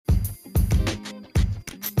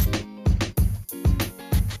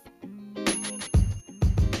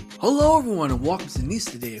Hello, everyone, and welcome to the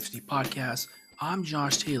NISA Today FC podcast. I'm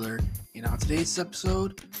Josh Taylor, and on today's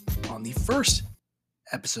episode, on the first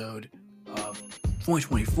episode of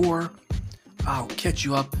 2024, I'll catch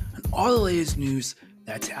you up on all the latest news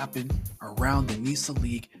that's happened around the NISA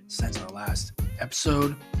League since our last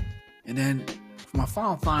episode. And then for my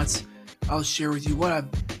final thoughts, I'll share with you what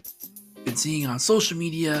I've been seeing on social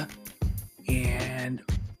media, and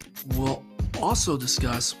we'll also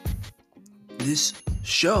discuss this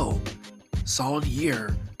show, Solid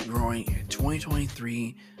Year, growing in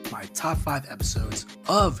 2023, my top 5 episodes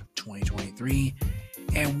of 2023,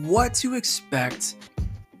 and what to expect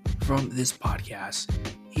from this podcast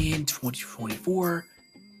in 2024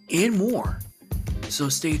 and more. So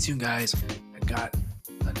stay tuned, guys. I got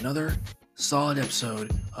another solid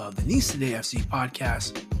episode of the NISA Today FC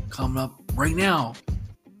podcast coming up right now.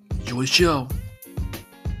 Enjoy the show.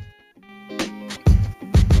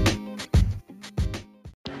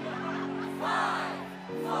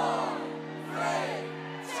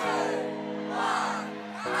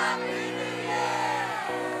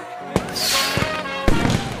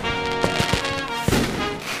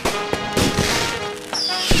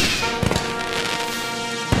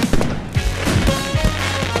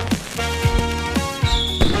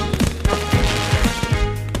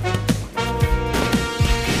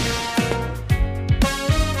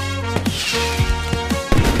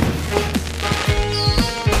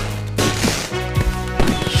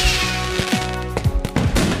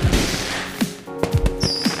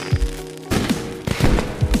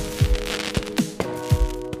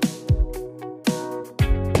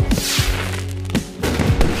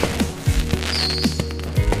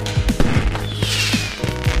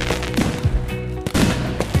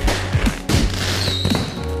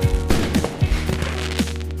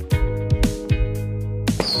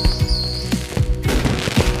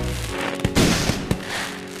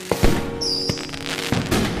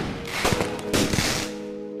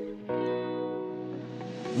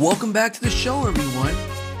 Welcome back to the show, everyone,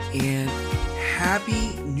 and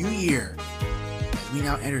Happy New Year. As we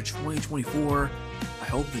now enter 2024, I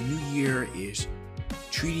hope the new year is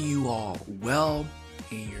treating you all well,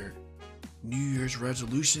 and your New Year's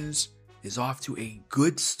resolutions is off to a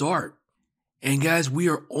good start. And guys, we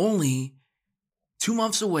are only 2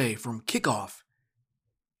 months away from kickoff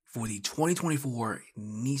for the 2024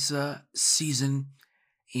 NISA season.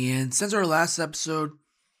 And since our last episode,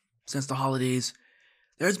 since the holidays,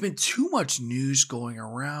 there's been too much news going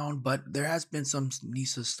around, but there has been some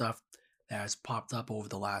NISA stuff that has popped up over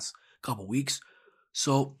the last couple weeks.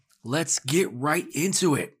 So let's get right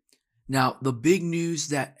into it. Now, the big news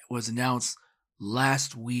that was announced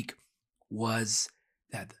last week was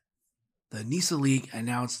that the NISA League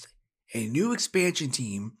announced a new expansion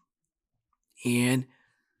team, and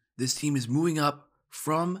this team is moving up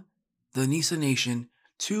from the NISA Nation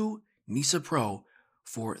to NISA Pro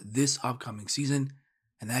for this upcoming season.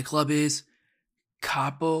 And that club is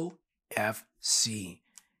Capo FC.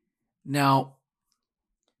 Now,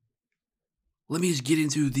 let me just get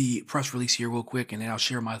into the press release here real quick, and then I'll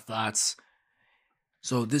share my thoughts.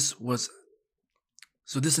 So this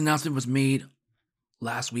announcement was made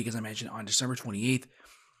last week, as I mentioned, on December 28th.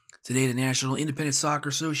 Today, the National Independent Soccer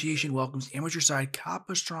Association welcomes amateur side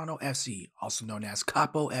Capistrano FC, also known as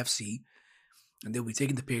Capo FC, and they'll be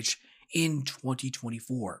taking the pitch in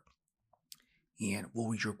 2024. And we'll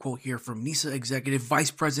read your quote here from NISA Executive Vice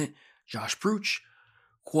President Josh Pruch.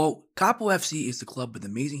 Quote, Capo FC is the club with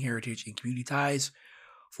amazing heritage and community ties.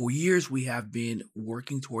 For years, we have been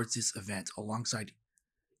working towards this event alongside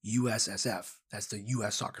USSF, that's the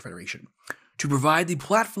U.S. Soccer Federation, to provide the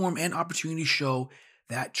platform and opportunity to show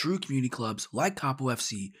that true community clubs like Capo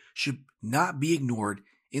FC should not be ignored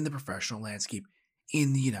in the professional landscape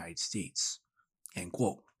in the United States. End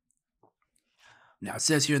quote. Now, it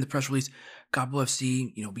says here in the press release, Capo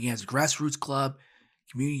FC, began as a grassroots club,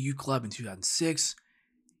 community youth club in 2006,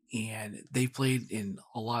 and they played in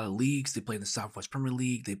a lot of leagues. They played in the Southwest Premier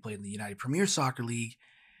League, they played in the United Premier Soccer League,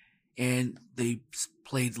 and they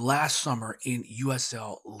played last summer in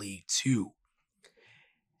USL League 2.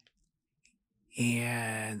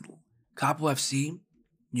 And Capo FC,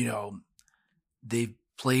 they've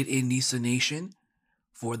played in NISA Nation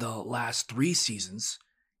for the last 3 seasons,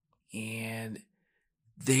 and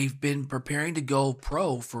they've been preparing to go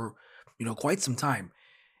pro for, quite some time.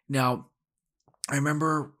 Now, I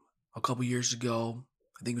remember a couple years ago,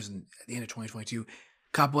 I think it was at the end of 2022,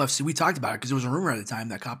 Capo FC, we talked about it because there was a rumor at the time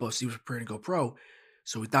that Capo FC was preparing to go pro.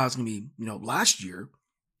 So we thought it was going to be, last year,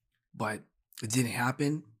 but it didn't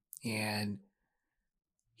happen. And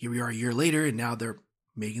here we are a year later, and now they're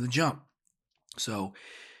making the jump. So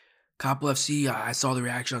Couple FC, I saw the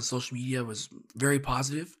reaction on social media was very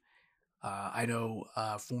positive. I know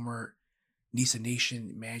former NISA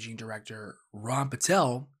Nation managing director Ron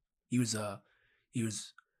Patel, he was he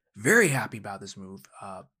was very happy about this move.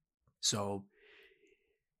 So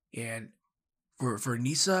and for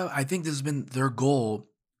NISA, I think this has been their goal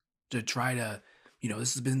to try to,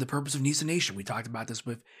 this has been the purpose of NISA Nation. We talked about this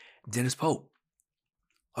with Dennis Pope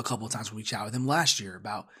a couple of times when we chatted with him last year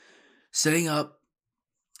about setting up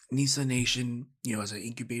NISA Nation, as an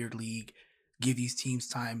incubator league, give these teams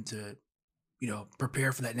time to,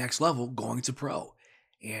 prepare for that next level going to pro.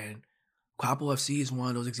 And Quapple FC is one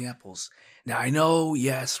of those examples. Now, I know,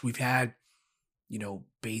 yes, we've had,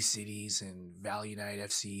 Bay Cities and Valley United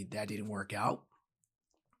FC. That didn't work out.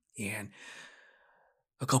 And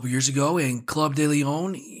a couple years ago in Club de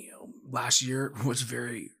Leon, last year was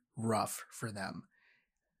very rough for them.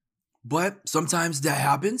 But sometimes that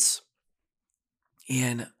happens.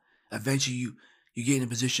 And eventually you get in a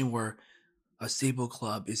position where a stable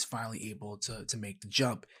club is finally able to make the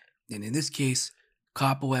jump. And in this case,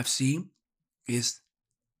 Capo FC is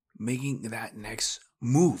making that next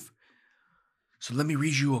move. So let me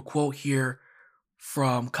read you a quote here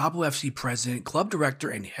from Capo FC president, club director,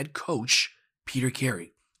 and head coach Peter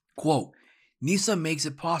Carey. Quote, NISA makes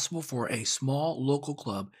it possible for a small local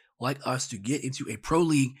club like us to get into a pro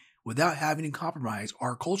league without having to compromise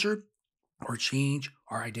our culture or change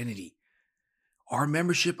our identity. Our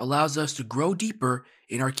membership allows us to grow deeper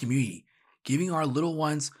in our community, giving our little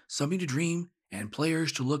ones something to dream and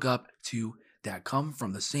players to look up to that come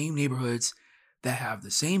from the same neighborhoods, that have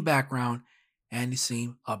the same background and the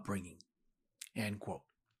same upbringing. End quote.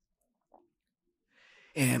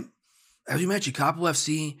 And as you mentioned, Capo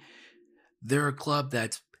FC, they're a club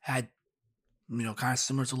that's had, kind of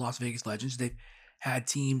similar to Las Vegas Legends. They've had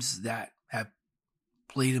teams that have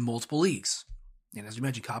played in multiple leagues. And as you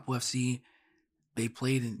mentioned, Capo FC, they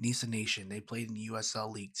played in NISA Nation. They played in the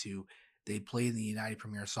USL League 2. They played in the United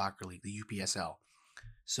Premier Soccer League, the UPSL.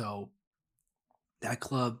 So that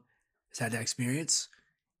club has had that experience,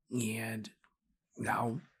 and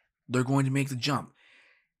now they're going to make the jump.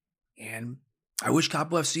 And I wish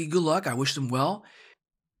Capo FC good luck. I wish them well.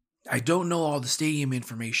 I don't know all the stadium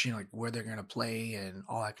information, like where they're going to play and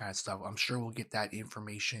all that kind of stuff. I'm sure we'll get that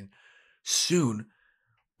information soon.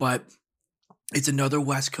 But it's another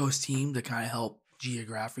West Coast team to kind of help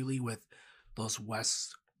geographically with those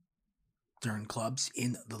Western clubs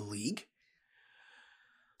in the league.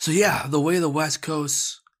 So yeah, the way the West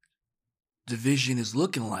Coast division is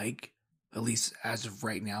looking like, at least as of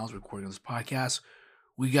right now, as we're recording this podcast,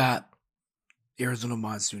 we got Arizona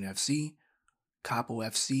Monsoon FC, Capo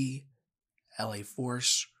FC, LA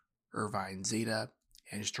Force, Irvine Zeta,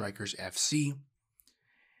 and Strikers FC.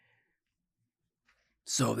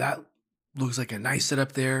 So that looks like a nice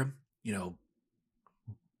setup there.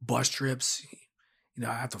 Bus trips, I don't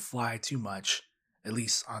have to fly too much, at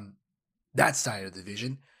least on that side of the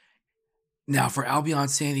division. Now, for Albion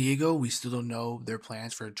San Diego, we still don't know their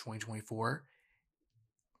plans for 2024.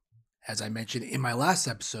 As I mentioned in my last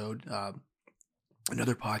episode,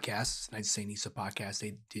 another podcast, NISA podcast,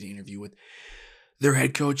 they did an interview with their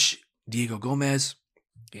head coach, Diego Gomez,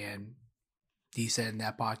 and he said in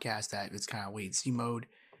that podcast that it's kind of wait and see mode,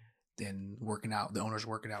 then the owners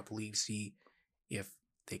working out the league, see if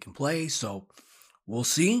they can play. So we'll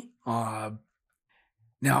see. Now,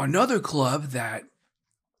 another club that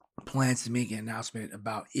plans to make an announcement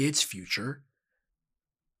about its future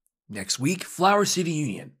next week, Flower City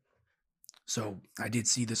Union. So I did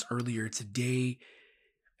see this earlier today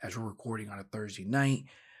as we're recording on a Thursday night.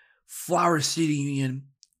 Flower City Union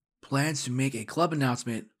plans to make a club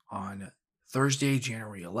announcement on Thursday,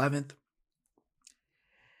 January 11th,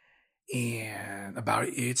 and about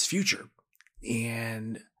its future.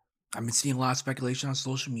 And I've been seeing a lot of speculation on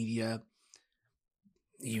social media,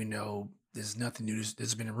 even though there's nothing new.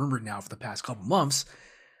 There's been rumored now for the past couple months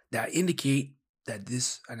that indicate that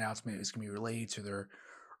this announcement is going to be related to their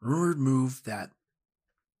rumored move that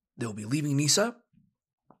they'll be leaving NISA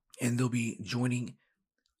and they'll be joining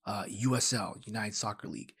USL, United Soccer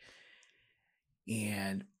League.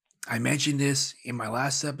 And I mentioned this in my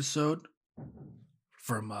last episode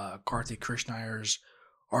from Kartik Krishnayar's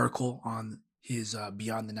article on his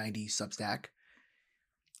Beyond the 90 Substack.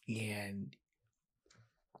 And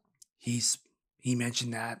he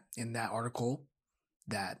mentioned that in that article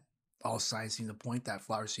that all signs seem to point that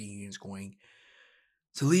Flower City Union is going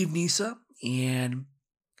to leave NISA. And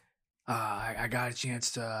I got a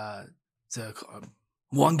chance to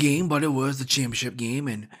one game, but it was the championship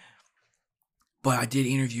game. But I did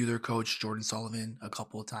interview their coach, Jordan Sullivan, a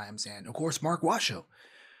couple of times. And, of course, Mark Washoe.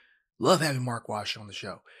 Love having Mark Washoe on the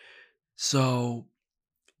show. So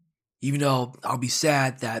even though I'll be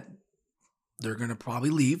sad that they're going to probably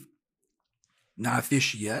leave, not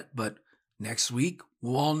official yet, but next week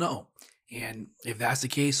we'll all know. And if that's the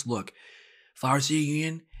case, look, Flower City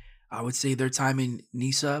Union, I would say their time in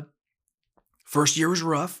NISA, first year was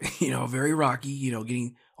rough, very rocky,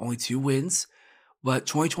 getting only 2 wins. But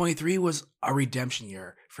 2023 was a redemption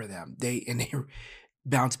year for them. They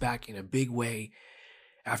bounced back in a big way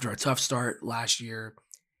after a tough start last year,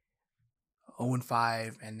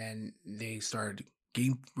 0-5, and then they started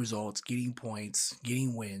getting results, getting points,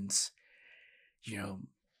 getting wins, you know,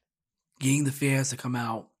 getting the fans to come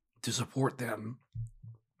out to support them,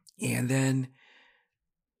 and then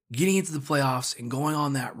getting into the playoffs and going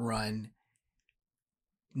on that run,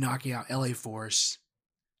 knocking out LA Force,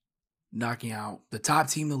 knocking out the top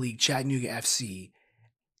team in the league, Chattanooga FC,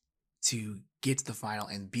 to get to the final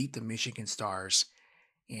and beat the Michigan Stars.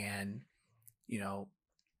 And,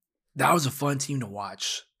 that was a fun team to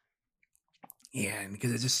watch. And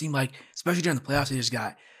because it just seemed like, especially during the playoffs, they just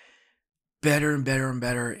got better and better and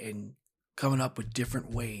better and coming up with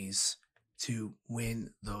different ways to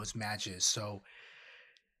win those matches. So,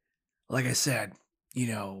 like I said,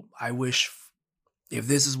 I wish if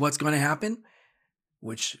this is what's going to happen,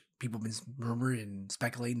 which people have been rumored and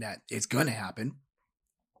speculating that it's going to happen,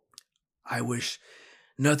 I wish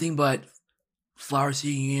nothing but Flower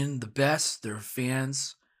City Union the best, their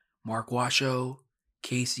fans, Mark Washoe,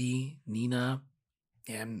 Casey, Nina,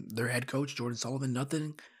 and their head coach, Jordan Sullivan,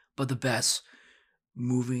 nothing but the best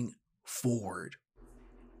moving forward.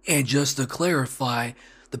 And just to clarify,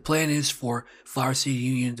 the plan is for Flower City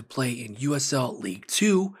Union to play in USL League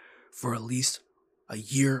 2 for at least a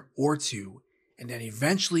year or two, and then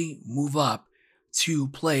eventually move up to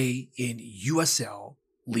play in USL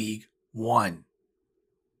League 1.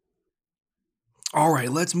 All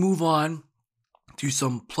right, let's move on to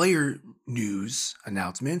some player news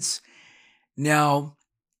announcements. Now,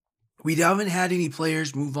 we haven't had any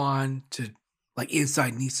players move on to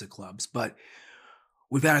inside NISA clubs, but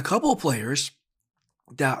we've had a couple of players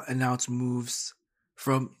that announced moves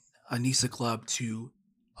from a NISA club to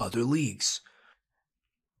other leagues.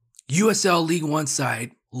 USL League 1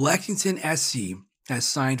 side, Lexington SC, has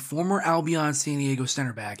signed former Albion San Diego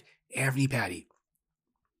center back Anthony Patty.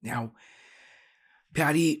 Now,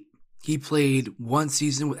 Patty, he played one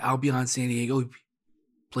season with Albion San Diego. He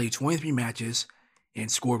played 23 matches and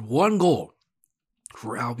scored 1 goal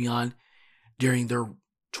for Albion during their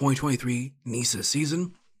 2023 NISA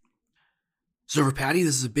season. So for Patty,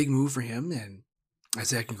 this is a big move for him, and I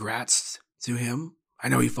say congrats to him. I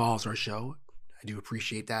know he follows our show. I do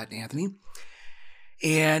appreciate that, Anthony.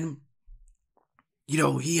 And,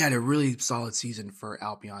 he had a really solid season for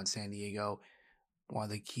Albion San Diego, one of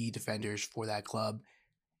the key defenders for that club.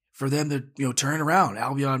 For them to, turn around.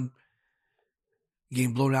 Albion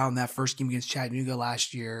getting blown out in that first game against Chattanooga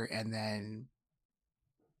last year, and then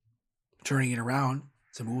turning it around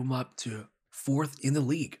to move them up to 4th in the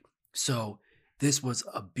league. So this was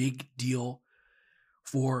a big deal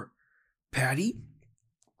for Patty,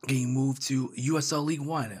 getting moved to USL League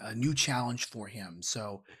 1, a new challenge for him.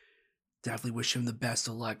 So definitely wish him the best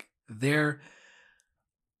of luck there.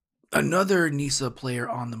 Another NISA player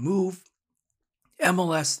on the move,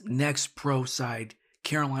 MLS Next Pro side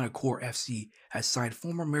Carolina Core FC has signed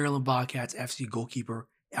former Maryland Bobcats FC goalkeeper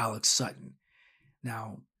Alex Sutton.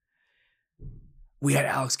 Now, we had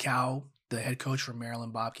Alex Cow, the head coach for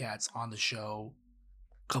Maryland Bobcats, on the show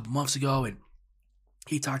a couple months ago, and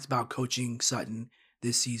he talked about coaching Sutton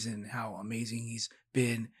this season, how amazing he's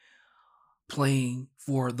been playing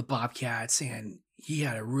for the Bobcats, and he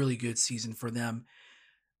had a really good season for them.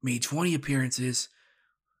 Made 20 appearances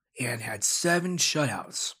and had 7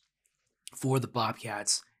 shutouts for the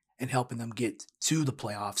Bobcats and helping them get to the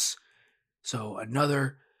playoffs. So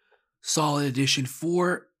another solid addition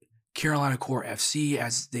for Carolina Core FC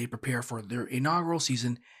as they prepare for their inaugural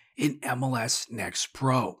season in MLS Next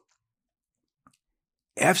Pro.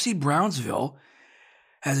 FC Brownsville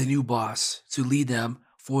has a new boss to lead them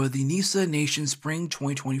for the NISA Nation Spring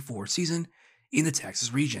 2024 season in the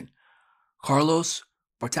Texas region. Carlos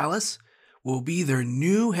Bartales will be their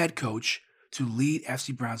new head coach to lead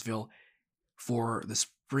FC Brownsville for the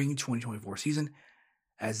Spring 2024 season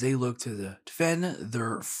as they look to defend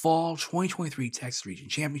their Fall 2023 Texas Region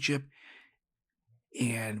Championship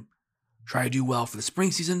and try to do well for the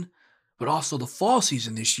spring season, but also the fall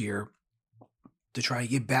season this year to try to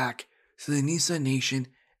get back to the NISA Nation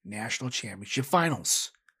National Championship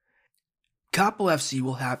Finals. Capo FC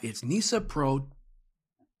will have its NISA Pro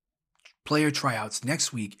player tryouts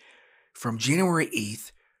next week from January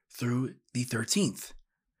 8th through the 13th.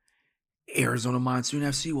 Arizona Monsoon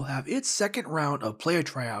FC will have its second round of player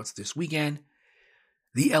tryouts this weekend.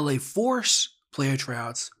 The LA Force player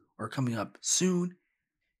tryouts are coming up soon.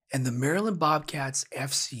 And the Maryland Bobcats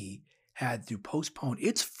FC had to postpone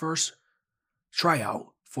its first tryout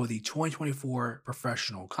for the 2024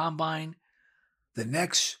 Professional Combine. The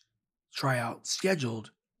next tryout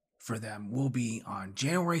scheduled for them will be on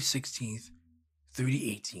January 16th through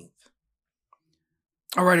the 18th.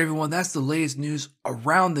 All right, everyone, that's the latest news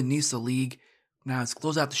around the NISA League. Now let's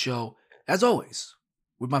close out the show, as always,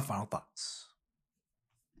 with my final thoughts.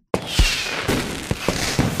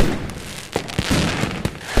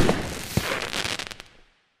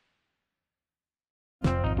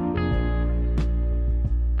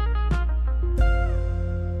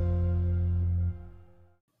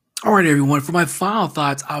 All right, everyone, for my final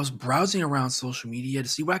thoughts, I was browsing around social media to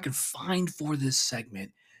see what I could find for this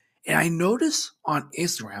segment. And I noticed on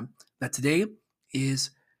Instagram that today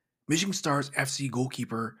is Michigan Stars FC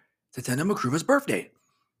goalkeeper Tatenda Makruva's birthday.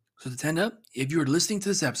 So Tatenda, if you're listening to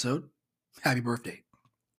this episode, happy birthday.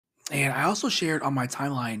 And I also shared on my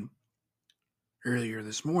timeline earlier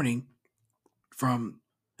this morning from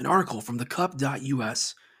an article from the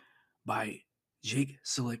Cup.us by Jake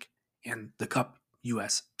Silic and the Cup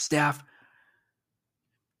US staff.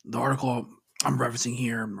 The article I'm referencing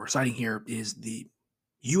here, or citing here, is the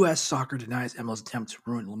U.S. Soccer denies MLS attempt to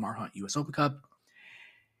ruin Lamar Hunt U.S. Open Cup.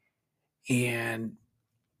 And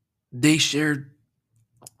they shared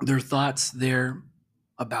their thoughts there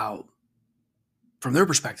about, from their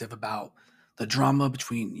perspective, about the drama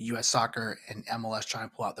between U.S. Soccer and MLS trying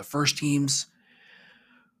to pull out the first teams.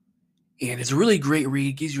 And it's a really great read.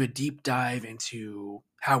 It gives you a deep dive into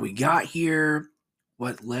how we got here,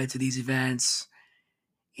 what led to these events,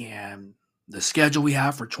 and the schedule we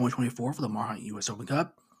have for 2024 for the Lamar Hunt U.S. Open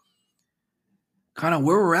Cup. Kind of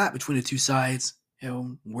where we're at between the two sides,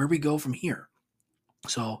 where we go from here.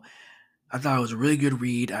 So I thought it was a really good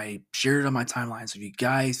read. I shared it on my timeline. So if you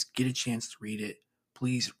guys get a chance to read it,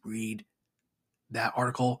 please read that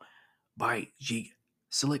article by Jake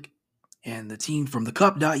Silic and the team from the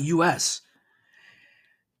Cup.us.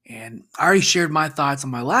 And I already shared my thoughts on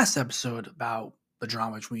my last episode about the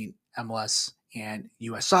drama between MLS and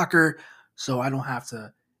U.S. Soccer, so I don't have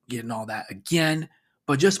to get in all that again.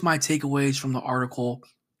 But just my takeaways from the article,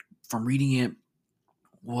 from reading it,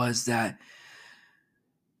 was that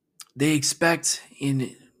they expect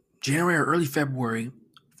in January or early February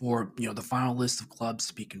for the final list of clubs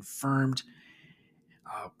to be confirmed.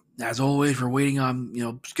 As always, we're waiting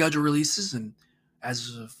on schedule releases, and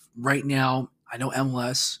as of right now, I know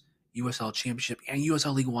MLS, USL Championship, and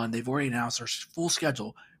USL League One, they've already announced their full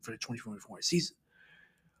schedule for the 2024 season.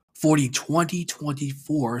 For the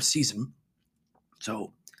 2024 season,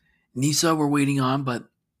 so NISA we're waiting on, but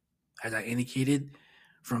as I indicated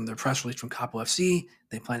from the press release from Capo FC,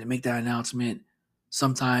 they plan to make that announcement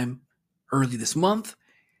sometime early this month.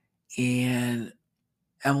 And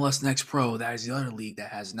MLS Next Pro, that is the other league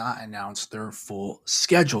that has not announced their full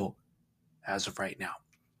schedule as of right now.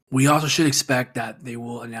 We also should expect that they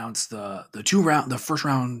will announce the first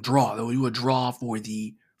round draw. They'll do a draw for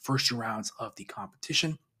the first two rounds of the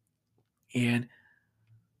competition, and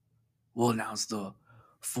we'll announce the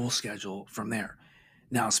full schedule from there.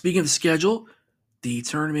 Now, speaking of the schedule, the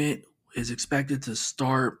tournament is expected to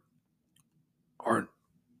start, or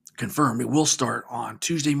confirmed, it will start on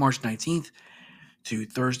Tuesday, March 19th to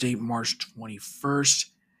Thursday, March 21st.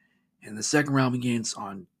 And the second round begins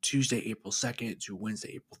on Tuesday, April 2nd to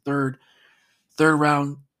Wednesday, April 3rd. Third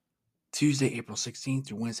round, Tuesday, April 16th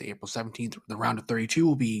to Wednesday, April 17th. The round of 32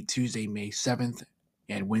 will be Tuesday, May 7th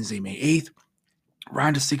and Wednesday, May 8th.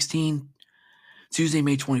 Round of 16, Tuesday,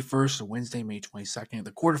 May 21st to Wednesday, May 22nd.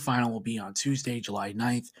 The quarterfinal will be on Tuesday, July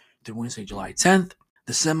 9th to Wednesday, July 10th.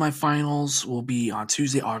 The semifinals will be on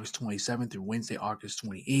Tuesday, August 27th through Wednesday, August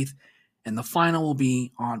 28th. And the final will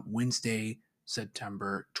be on Wednesday,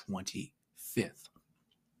 September 25th.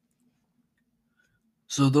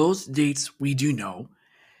 So those dates we do know.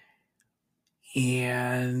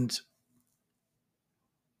 And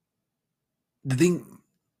the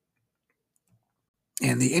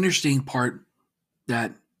interesting part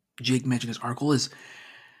that Jake mentioned in his article is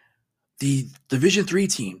the Division 3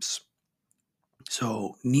 teams.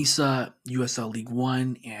 So NISA, USL League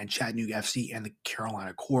One, and Chattanooga FC, and the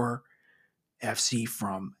Carolina Core FC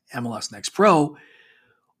from MLS Next Pro,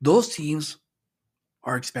 those teams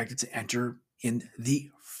are expected to enter in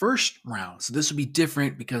the first round. So this will be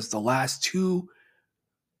different because the last two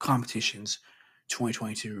competitions,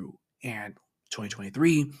 2022 and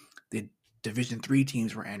 2023, the Division 3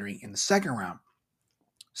 teams were entering in the second round.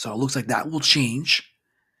 So it looks like that will change.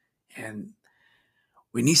 And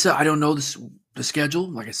With NISA, I don't know the schedule.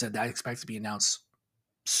 Like I said, that expects to be announced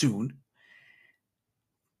soon.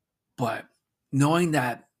 But knowing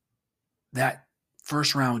that that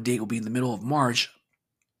first round date will be in the middle of March,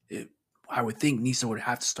 I would think NISA would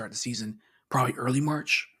have to start the season probably early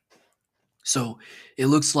March. So it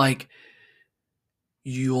looks like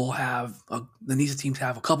you'll have the NISA teams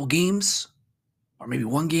have a couple games or maybe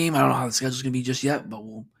one game. I don't know how the schedule's going to be just yet, but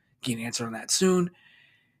we'll get an answer on that soon.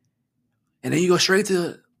 And then you go straight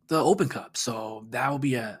to the Open Cup. So that will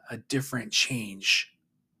be a different change.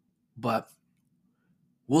 But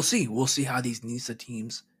we'll see. We'll see how these NISA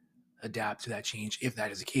teams adapt to that change, if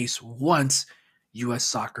that is the case, once U.S.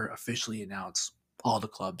 Soccer officially announce all the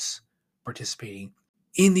clubs participating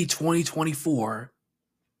in the 2024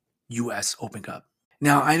 U.S. Open Cup.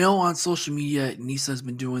 Now, I know on social media, NISA has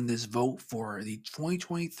been doing this vote for the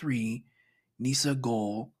 2023 NISA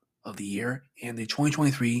Goal of the Year and the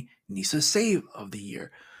 2023 NISA Save of the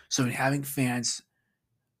Year. So having fans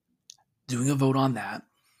doing a vote on that.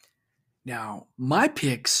 Now, my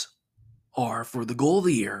picks are for the Goal of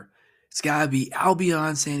the Year. It's got to be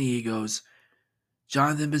Albion San Diego's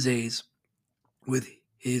Jonathan Bizet with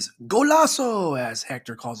his golazo, as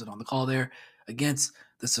Hector calls it on the call there, against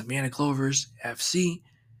the Savannah Clovers FC.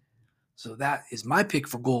 So that is my pick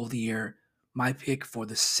for Goal of the Year. My pick for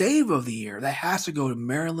the Save of the Year, that has to go to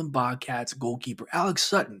Maryland Bobcats goalkeeper Alex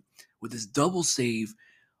Sutton with his double save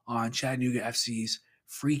on Chattanooga FC's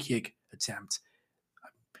free kick attempt.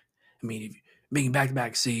 I mean, making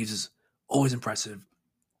back-to-back saves is always impressive.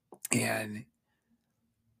 And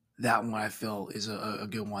that one I feel is a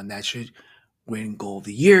good one that should win Goal of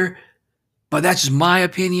the Year. But that's just my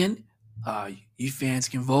opinion. You fans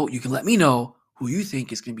can vote. You can let me know who you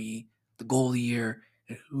think is going to be the Goal of the Year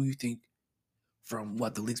and who you think, from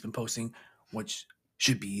what the league's been posting, which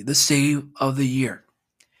should be the Save of the Year.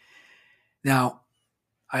 Now,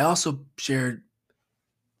 I also shared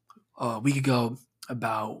a week ago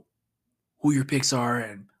about who your picks are,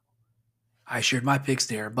 and I shared my picks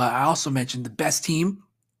there. But I also mentioned the best team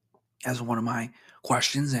as one of my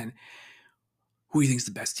questions, and who you think is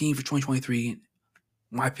the best team for 2023.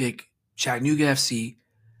 My pick, Chattanooga FC.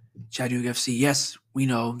 Chattanooga FC, yes, we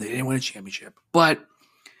know they didn't win a championship, but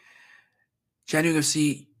Chattanooga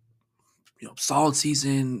FC, solid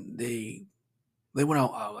season. They went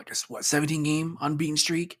out 17-game unbeaten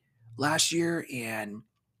streak last year, and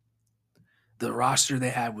the roster they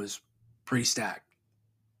had was pretty stacked.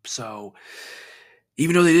 So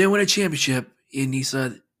even though they didn't win a championship in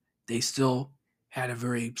NISA, they still had a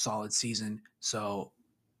very solid season. So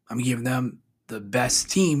I'm giving them the best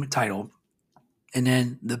team title. And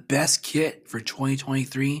then the best kit for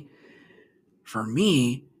 2023, for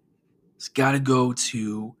me, it's got to go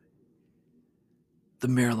to the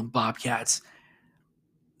Maryland Bobcats.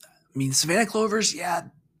 I mean, Savannah Clovers, yeah,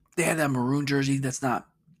 they had that maroon jersey. That's not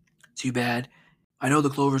too bad. I know the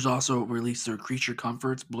Clovers also released their Creature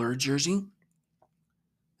Comforts blurred jersey.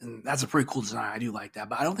 And that's a pretty cool design. I do like that.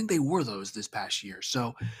 But I don't think they wore those this past year.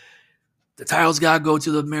 So the title's got to go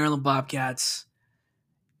to the Maryland Bobcats.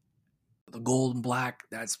 The gold and black,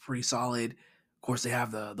 that's pretty solid. Of course, they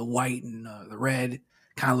have the white and the red.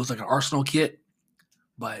 Kind of looks like an Arsenal kit.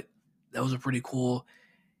 But those are pretty cool.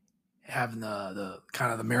 Having the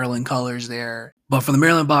kind of the Maryland colors there. But for the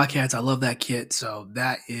Maryland Bobcats, I love that kit. So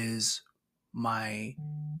that is my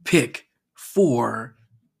pick for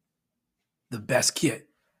the best kit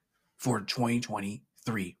for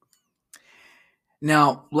 2023.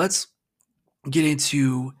 Now, let's get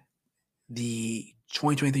into the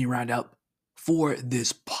 2023 roundup for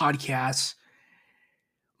this podcast.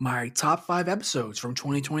 My top 5 episodes from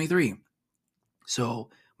 2023. So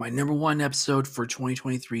my number 1 episode for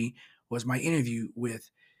 2023 was my interview with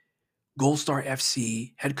Gold Star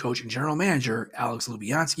FC head coach and general manager Alex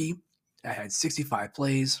Lubianski. I had 65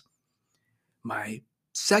 plays. My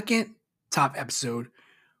second top episode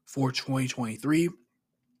for 2023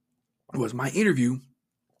 was my interview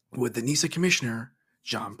with the NISA commissioner,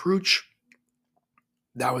 John Pruch.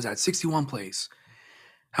 That was at 61 plays.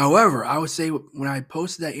 However, I would say when I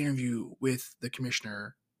posted that interview with the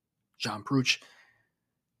commissioner, John Pruch,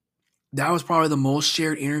 that was probably the most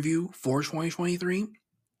shared interview for 2023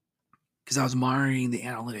 because I was monitoring the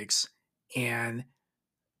analytics and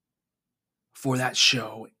for that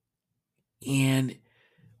show. And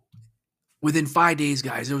within 5 days,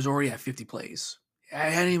 guys, it was already at 50 plays. It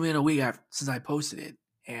hadn't even been a week since I posted it,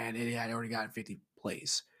 and it had already gotten 50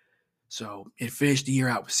 plays. So it finished the year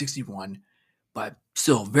out with 61, but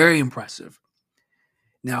still very impressive.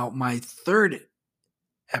 Now, my third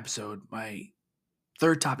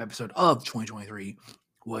top episode of 2023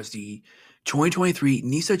 was the 2023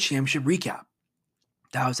 NISA Championship recap.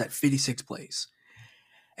 That was at 56 plays.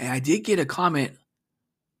 And I did get a comment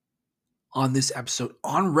on this episode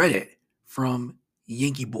on Reddit from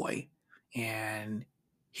Yankee Boy. And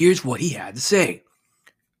here's what he had to say.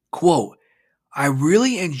 Quote, I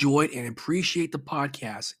really enjoyed and appreciate the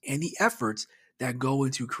podcast and the efforts that go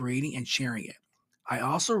into creating and sharing it. I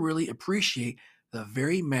also really appreciate the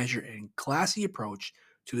very measured and classy approach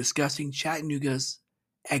to discussing Chattanooga's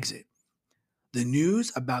exit. The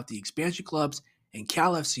news about the expansion clubs and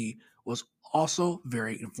Cal FC was also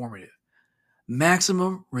very informative.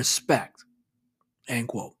 Maximum respect, end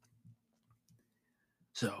quote.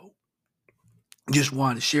 So, just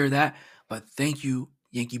wanted to share that, but thank you,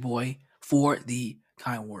 Yankee Boy, for the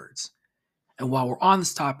kind words. And while we're on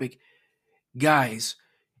this topic, guys,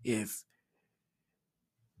 if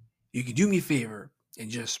you could do me a favor and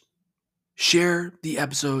just share the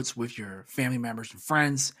episodes with your family members and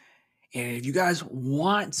friends, and if you guys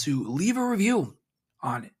want to leave a review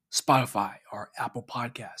on Spotify or Apple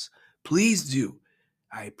Podcasts, please do.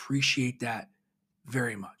 I appreciate that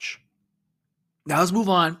very much. Now let's move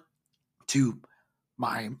on to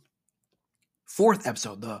my fourth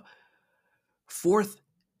episode, the fourth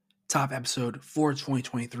top episode for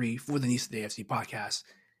 2023 for the NISA Today FC podcast.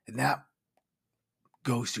 And that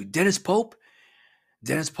goes to Dennis Pope.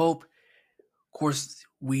 Dennis Pope, of course,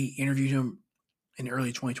 we interviewed him in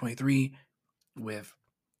early 2023 with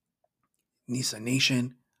NISA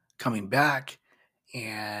Nation coming back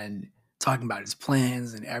and talking about his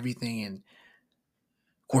plans and everything. And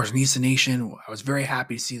of course, NISA Nation, I was very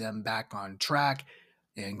happy to see them back on track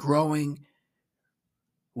and growing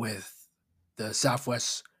with the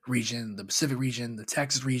Southwest region, the Pacific region, the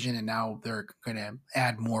Texas region, and now they're going to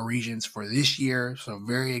add more regions for this year. So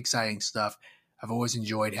very exciting stuff. I've always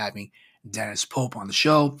enjoyed having Dennis Pope on the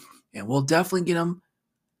show, and we'll definitely get him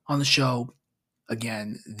on the show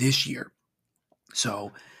again this year.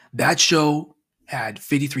 So that show had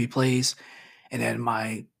 53 plays, and then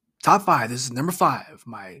my top five, this is number five,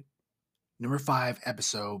 my number five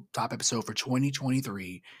episode, top episode for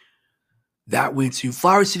 2023, that went to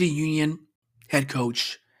Flower City Union head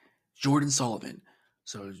coach Jordan Sullivan.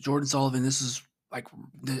 So Jordan Sullivan, this is like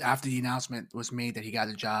after the announcement was made that he got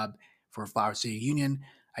a job for Flower City Union.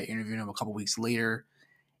 I interviewed him a couple weeks later,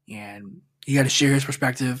 and he got to share his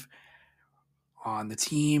perspective on the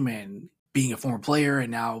team and being a former player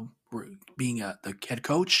and now being the head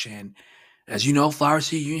coach. And as you know, Flower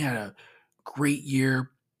City Union had a great year,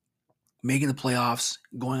 making the playoffs,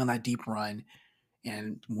 going on that deep run,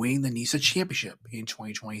 and winning the NISA championship in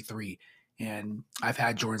 2023. And I've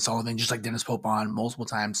had Jordan Sullivan, just like Dennis Pope, on multiple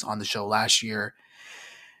times on the show last year.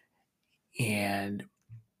 And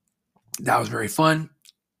that was very fun.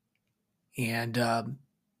 And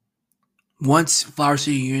once Flower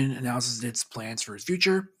City Union announces its plans for its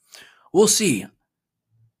future, we'll see.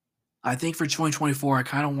 I think for 2024, I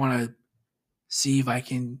kind of want to see if I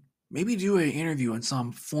can maybe do an interview in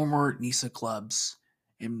some former NISA clubs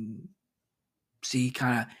and see,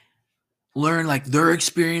 kind of learn like their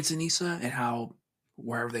experience in NISA and how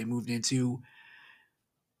wherever they moved into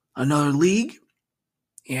another league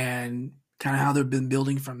and kind of how they've been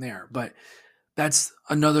building from there. But that's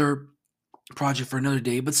another project for another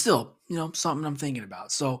day, but still, something I'm thinking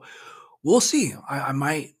about. So we'll see. I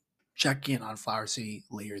might check in on Flower City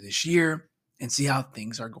later this year and see how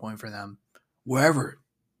things are going for them wherever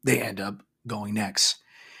they end up going next.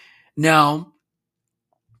 Now,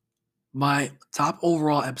 my top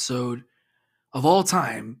overall episode of all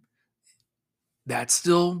time, that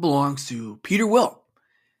still belongs to Peter Wilt.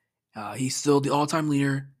 He's still the all-time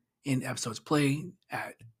leader in episodes played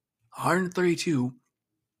at 132.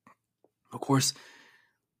 Of course,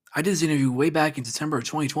 I did this interview way back in September of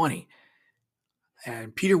 2020.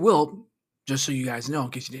 And Peter Wilt, just so you guys know,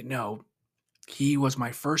 in case you didn't know, he was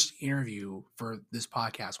my first interview for this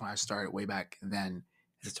podcast when I started way back then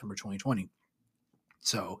in September 2020.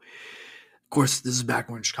 So, of course, this is back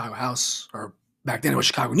when Chicago House, or back then it was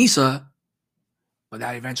Chicago NISA, but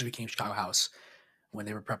that eventually became Chicago House when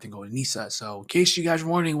they were prepping to go to NISA. So in case you guys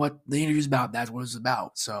were wondering what the interview is about, that's what it's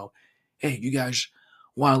about. So, hey, you guys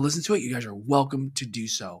want to listen to it, you guys are welcome to do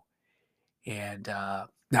so. And that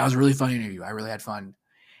was a really fun interview. I really had fun.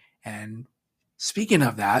 And speaking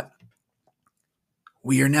of that,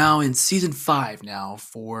 we are now in season 5 now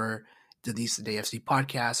for the NISA Today FC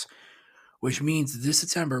podcast, which means this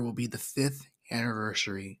September will be the 5th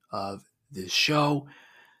anniversary of this show.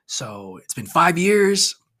 So it's been 5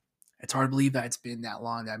 years. It's hard to believe that it's been that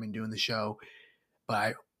long that I've been doing the show, but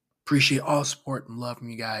I appreciate all the support and love from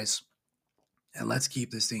you guys. And let's keep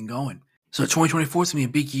this thing going. So 2024 is going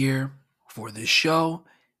to be a big year for this show,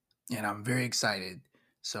 and I'm very excited.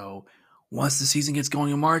 So once the season gets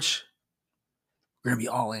going in March, we're going to be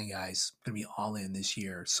all in, guys. Going to be all in this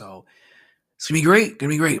year. So it's going to be great. Going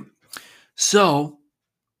to be great. So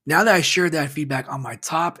now that I shared that feedback on my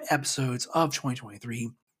top episodes of 2023,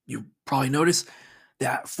 you probably noticed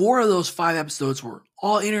that 4 of those 5 episodes were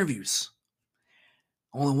all interviews.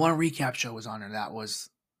 Only one recap show was on there. That was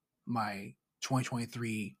my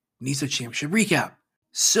 2023 NISA Championship recap.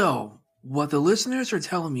 So what the listeners are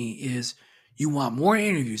telling me is, you want more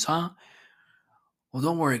interviews, huh? Well,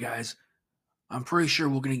 don't worry, guys. I'm pretty sure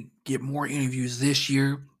we're going to get more interviews this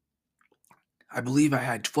year. I believe I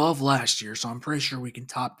had 12 last year, so I'm pretty sure we can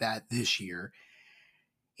top that this year.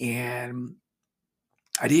 And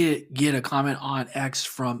I did get a comment on X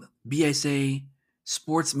from BSA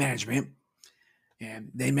Sports Management,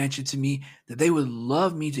 and they mentioned to me that they would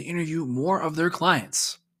love me to interview more of their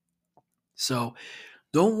clients. So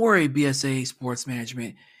don't worry, BSA Sports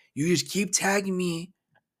Management. You just keep tagging me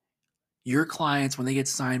your clients when they get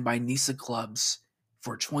signed by NISA clubs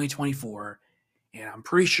for 2024, and I'm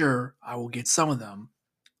pretty sure I will get some of them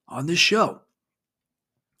on this show.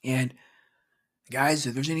 And guys,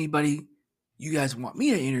 if there's anybody you guys want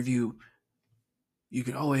me to interview, you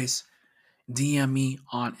can always DM me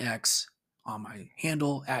on X on my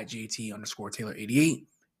handle at JT_Taylor88.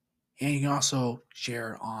 And you can also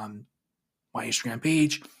share on my Instagram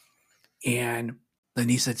page and the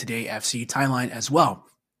NISA Today FC timeline as well.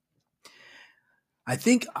 I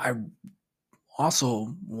think I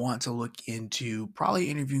also want to look into probably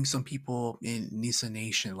interviewing some people in NISA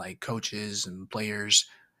Nation, like coaches and players.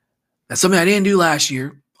 That's something I didn't do last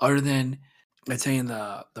year, other than attending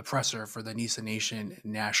the presser for the NISA Nation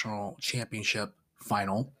National Championship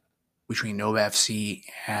final between Nova FC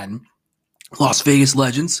and Las Vegas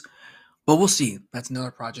Legends. But we'll see. That's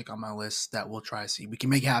another project on my list that we'll try to see we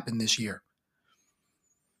can make happen this year.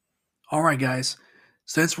 All right, guys.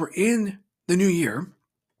 Since we're in the new year,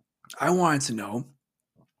 I wanted to know,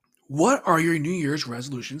 what are your New Year's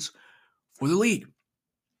resolutions for the league?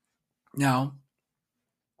 Now,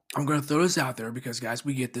 I'm going to throw this out there because, guys,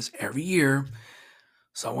 we get this every year.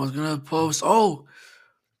 Someone's going to post, hope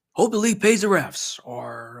the league pays the refs,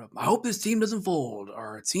 or I hope this team doesn't fold,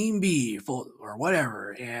 or team B fold, or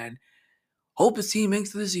whatever, and hope this team makes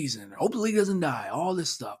it to the season, hope the league doesn't die, all this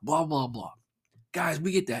stuff, blah, blah, blah. Guys,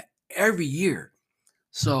 we get that every year.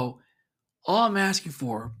 So all I'm asking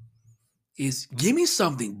for is, give me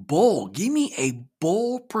something bold. Give me a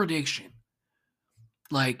bold prediction.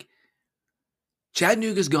 Like,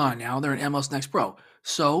 Chattanooga's gone now. They're in MLS Next Pro.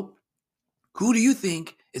 So who do you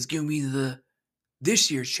think is going to be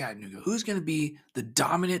this year's Chattanooga? Who's going to be the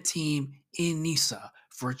dominant team in NISA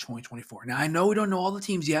for 2024? Now, I know we don't know all the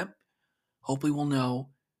teams yet. Hopefully we'll know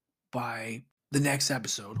by the next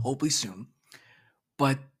episode, hopefully soon.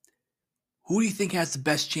 But who do you think has the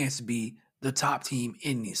best chance to be the top team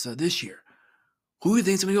in NISA this year? Who do you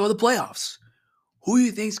think is going to go to the playoffs? Who do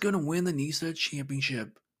you think is going to win the NISA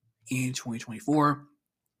championship in 2024?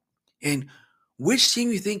 And which team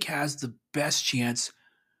do you think has the best chance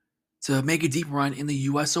to make a deep run in the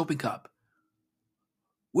U.S. Open Cup?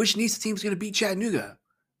 Which NISA team is going to beat Chattanooga?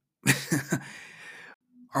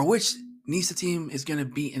 Or which NISA team is going to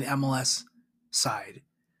beat an MLS side?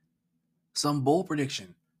 Some bold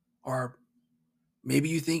prediction. Or maybe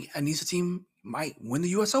you think a NISA team might win the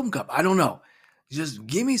U.S. Open Cup. I don't know. Just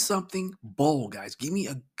give me something bold, guys. Give me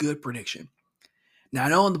a good prediction. Now, I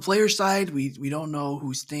know on the player side, we don't know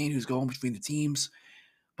who's staying, who's going between the teams.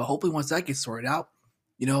 But hopefully once that gets sorted out,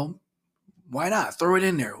 why not? Throw it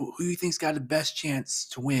in there. Who do you think's got the best chance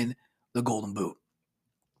to win the Golden Boot?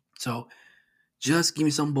 So just give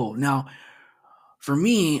me something bold. Now, for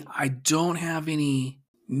me, I don't have any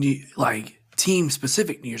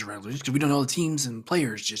team-specific New Year's resolutions because we don't know the teams and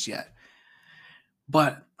players just yet.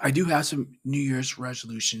 But I do have some New Year's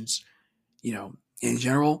resolutions, in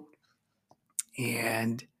general.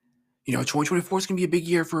 And, 2024 is going to be a big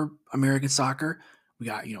year for American soccer. We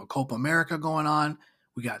got, Copa America going on.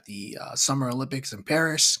 We got the Summer Olympics in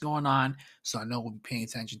Paris going on. So I know we'll be paying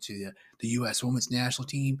attention to the U.S. women's national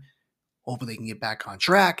team. Hopefully they can get back on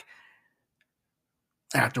track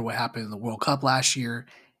after what happened in the World Cup last year.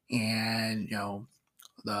 And,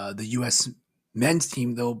 the U.S. men's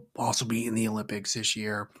team, they'll also be in the Olympics this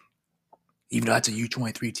year, even though that's a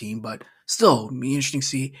U23 team. But still, it'll be interesting to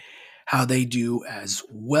see how they do as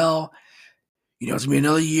well. It's going to be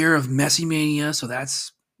another year of Messi mania, so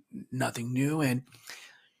that's nothing new. And,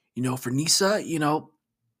 for NISA,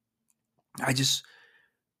 I just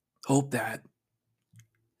hope that,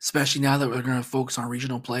 especially now that we're going to focus on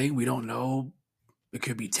regional play, we don't know. It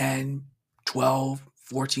could be 10, 12,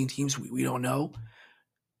 14 teams. We don't know.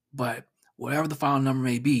 But whatever the final number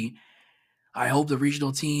may be, I hope the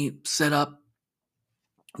regional team set up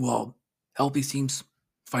will help these teams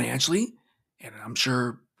financially, and I'm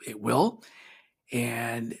sure it will.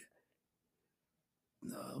 And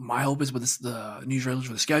my hope is with the New Year's resolution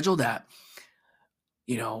for the schedule that,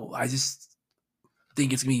 I just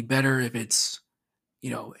think it's going to be better if it's,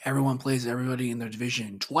 everyone plays everybody in their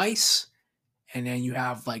division twice, and then you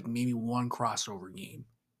have like maybe one crossover game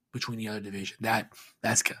between the other division.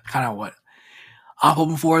 That's kind of what I'm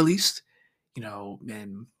hoping for, at least,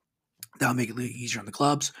 and that'll make it a little easier on the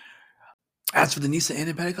clubs. As for the NISA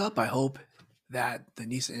Independent Cup, I hope that the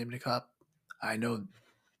NISA Independent Cup, I know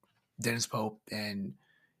Dennis Pope and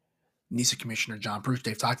NISA Commissioner John Pruitt,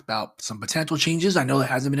 they've talked about some potential changes. I know that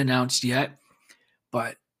hasn't been announced yet,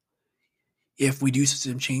 but if we do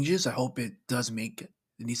some changes, I hope it does make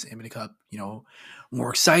the NISA Independent Cup, more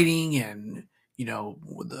exciting, and,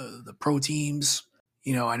 the pro teams,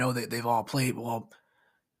 I know that they've all played. Well,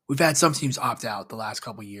 we've had some teams opt out the last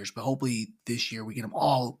couple of years, but hopefully this year we get them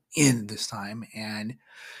all in this time, and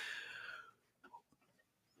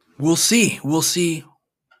we'll see. We'll see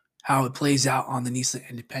how it plays out on the NISA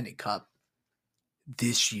Independent Cup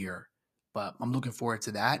this year. But I'm looking forward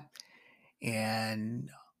to that, and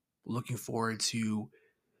looking forward to,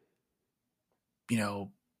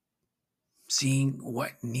 seeing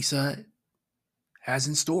what NISA has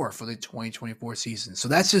in store for the 2024 season. So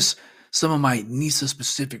that's just some of my NISA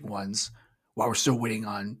specific ones, while we're still waiting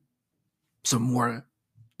on some more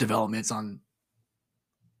developments on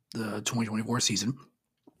the 2024 season.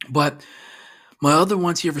 But my other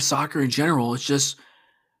ones here for soccer in general, it's just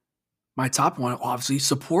my top one, obviously,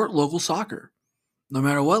 support local soccer. No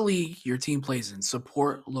matter what league your team plays in,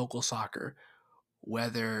 support local soccer,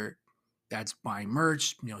 whether that's buying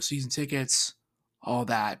merch, season tickets, all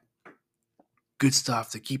that good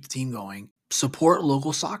stuff to keep the team going. Support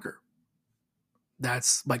local soccer.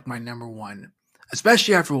 That's like my number one,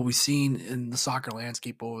 especially after what we've seen in the soccer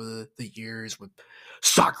landscape over the years with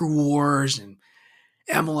soccer wars and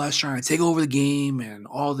MLS trying to take over the game and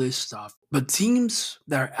all this stuff. But teams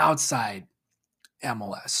that are outside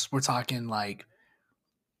MLS, we're talking like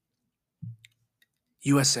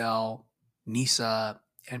USL, NISA,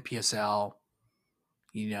 NPSL,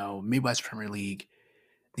 Midwest Premier League,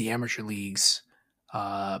 the amateur leagues,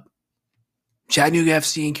 Chattanooga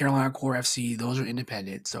FC and Carolina Core FC, those are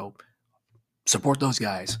independent, so support those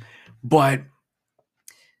guys. But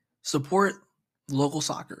support local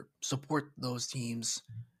soccer. Support those teams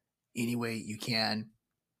any way you can,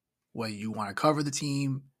 whether you want to cover the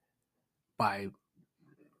team, buy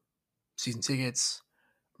season tickets,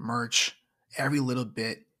 merch, every little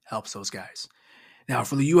bit helps those guys. Now,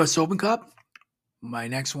 for the U.S. Open Cup, my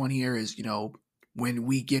next one here is, when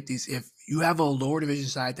we get these, if you have a lower division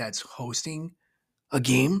side that's hosting a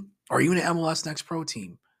game, or even an MLS Next Pro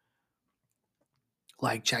team,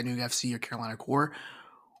 like Chattanooga FC or Carolina Core,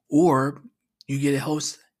 or you get a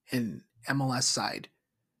host an MLS side,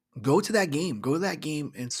 go to that game. Go to that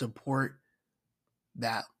game and support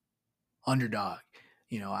that underdog.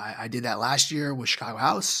 I did that last year with Chicago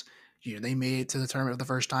House. They made it to the tournament for the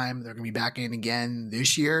first time. They're going to be back in again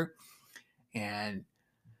this year. And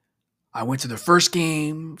I went to the first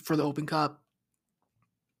game for the Open Cup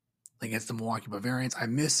against the Milwaukee Bavarians. I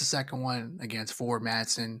missed the second one against Forward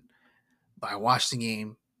Madison, but I watched the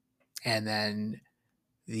game. And then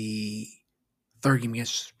the third game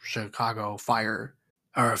against Chicago Fire.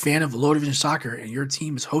 Are a fan of low division soccer and your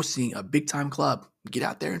team is hosting a big time club, get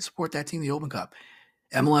out there and support that team in the Open Cup.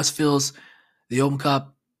 MLS feels the Open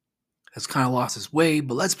Cup has kind of lost its way,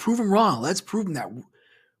 but let's prove them wrong. Let's prove them that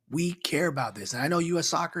we care about this. And I know U.S.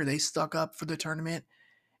 Soccer, they stuck up for the tournament,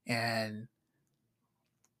 and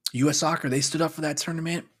U.S. Soccer, they stood up for that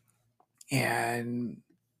tournament and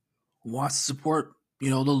wants to support,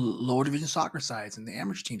 the lower division soccer sides and the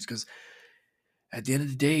amateur teams, because at the end of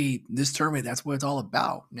the day, this tournament, that's what it's all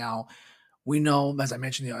about. Now, we know, as I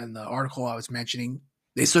mentioned in the article I was mentioning,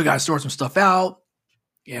 they still got to sort some stuff out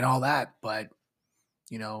and all that. But,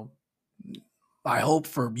 I hope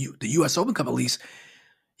for the U.S. Open Cup, at least,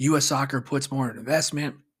 U.S. Soccer puts more in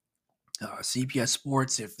investment. CPS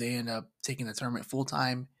Sports, if they end up taking the tournament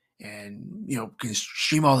full-time and, can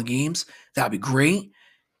stream all the games, that would be great.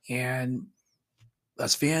 And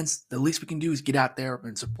as fans, the least we can do is get out there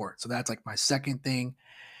and support. So that's like my second thing.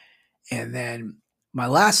 And then my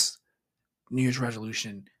last New Year's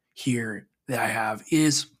resolution here that I have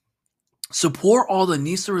is support all the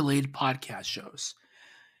NISA related podcast shows.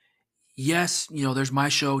 Yes, there's my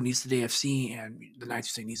show, NISA Today FC, and the Nights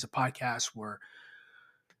You Say NISA podcast, where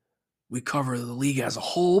we cover the league as a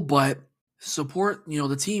whole, but support,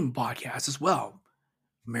 the team podcast as well.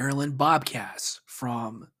 Maryland Bobcats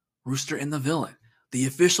from Rooster and the Villain, the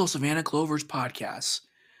official Savannah Clovers podcast.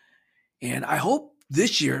 And I hope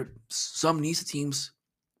this year some NISA teams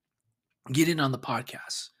get in on the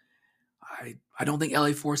podcast. I don't think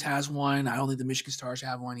LA Force has one. I don't think the Michigan Stars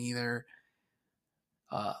have one either.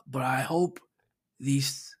 But I hope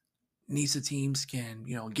these NISA teams can,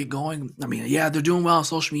 get going. I mean, yeah, they're doing well on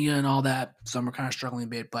social media and all that. Some are kind of struggling a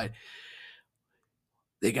bit, but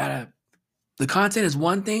the content is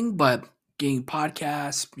one thing, but getting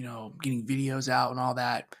podcasts, getting videos out and all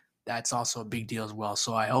that, that's also a big deal as well.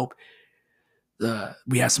 So I hope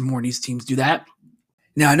we have some more NISA teams do that.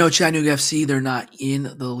 Now, I know Chattanooga FC, they're not in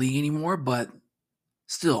the league anymore, but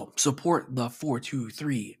still support the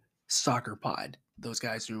 423 Soccer Pod. Those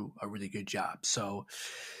guys do a really good job. So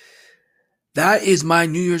that is my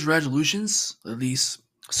New Year's resolutions, at least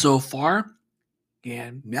so far.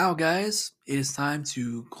 And now, guys, it is time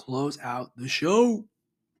to close out the show.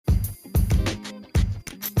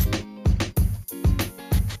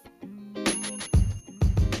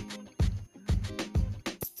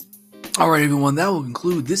 All right, everyone, that will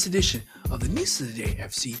conclude this edition of the NISA Today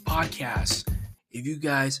FC podcast. If you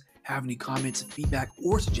guys have any comments, feedback,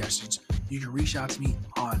 or suggestions, you can reach out to me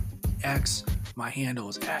on X. My handle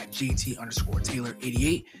is at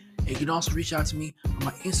JT_Taylor88. And you can also reach out to me on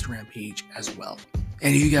my Instagram page as well.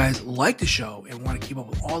 And if you guys like the show and want to keep up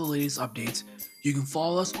with all the latest updates, you can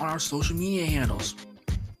follow us on our social media handles.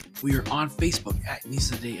 We are on Facebook at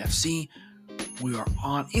NISA Today FC. We are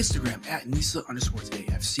on Instagram at NISA_Today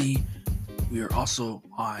FC. We are also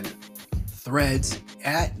on Threads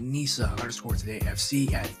at NISA_Today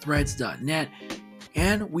FC at threads.net.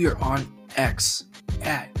 And we are on X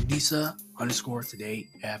at NISA_Today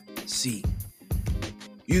FC.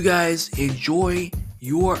 You guys enjoy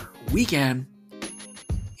your weekend,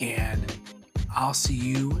 and I'll see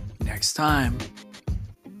you next time.